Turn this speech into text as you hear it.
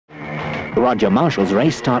Roger Marshall's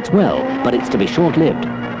race starts well, but it's to be short-lived.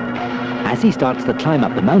 As he starts the climb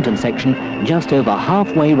up the mountain section, just over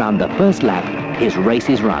halfway round the first lap, his race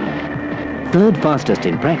is run. Third fastest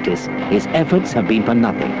in practice, his efforts have been for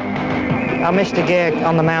nothing. I missed a gear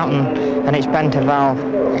on the mountain and it's bent a valve,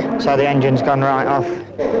 so the engine's gone right off.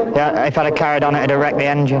 Yeah, if I'd have carried on, it'd have wrecked the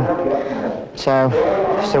engine. So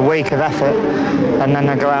it's a week of effort, and then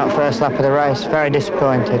I go out first lap of the race. Very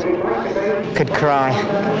disappointed. Could cry.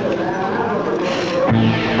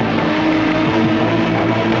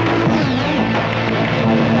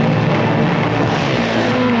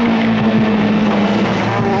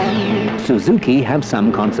 Suzuki have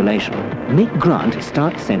some consolation. Mick Grant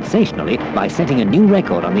starts sensationally by setting a new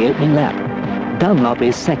record on the opening lap. Dunlop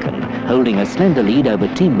is second, holding a slender lead over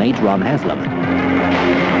teammate Ron Haslam.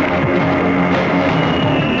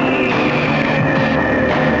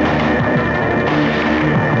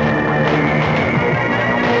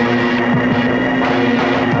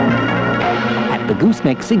 At the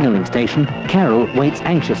Gooseneck signalling station, Carol waits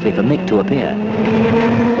anxiously for Mick to appear.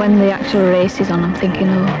 When the actual race is on, I'm thinking,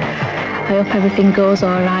 oh, I hope everything goes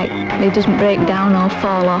all right. It doesn't break down or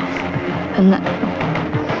fall off. And that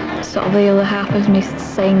sort of the other half of me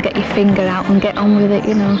saying, get your finger out and get on with it,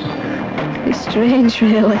 you know. It's strange,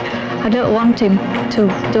 really. I don't want him to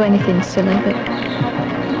do anything silly, but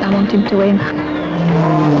I want him to win.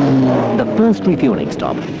 The first refueling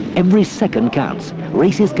stop. Every second counts.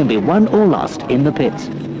 Races can be won or lost in the pits.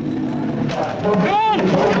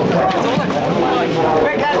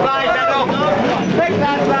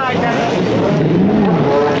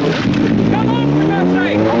 Come on, for God's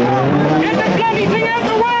sake! Get the bloody thing out of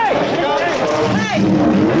the way!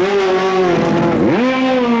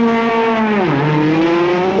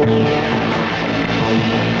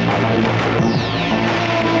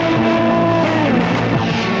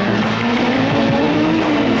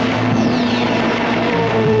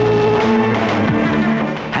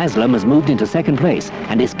 Haslam has moved into second place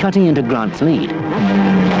and is cutting into Grant's lead.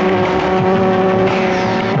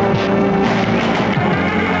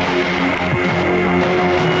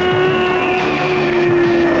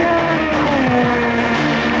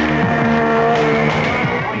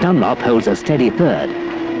 Dunlop holds a steady third.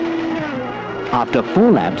 After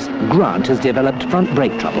 4 laps, Grant has developed front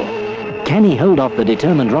brake trouble. Can he hold off the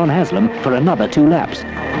determined Ron Haslam for another 2 laps?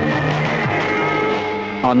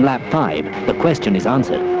 On lap 5, the question is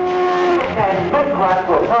answered. And foot clamps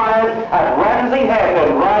were fired, and Ramsey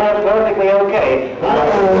Hampton right up perfectly okay.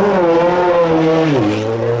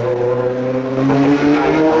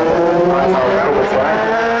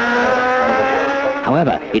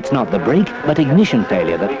 However, it's not the brake, but ignition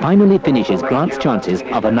failure that finally finishes Grant's chances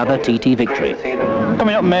of another TT victory.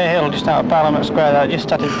 Coming up May Hill, just out of Parliament Square, I just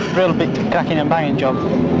started a real big cracking and banging job.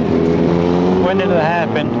 Went into the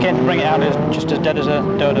hairpin, came to bring it out, it was just as dead as a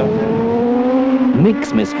dodo.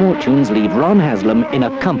 Mick's misfortunes leave Ron Haslam in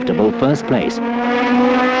a comfortable first place.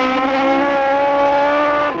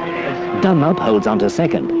 Dunlop holds on to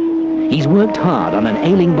second. He's worked hard on an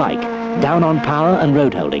ailing bike, down on power and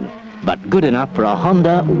road holding, but good enough for a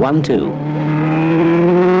Honda 1-2.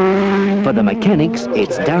 For the mechanics,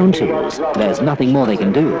 it's down tools. There's nothing more they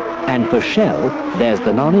can do. And for Shell, there's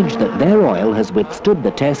the knowledge that their oil has withstood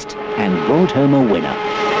the test and brought home a winner.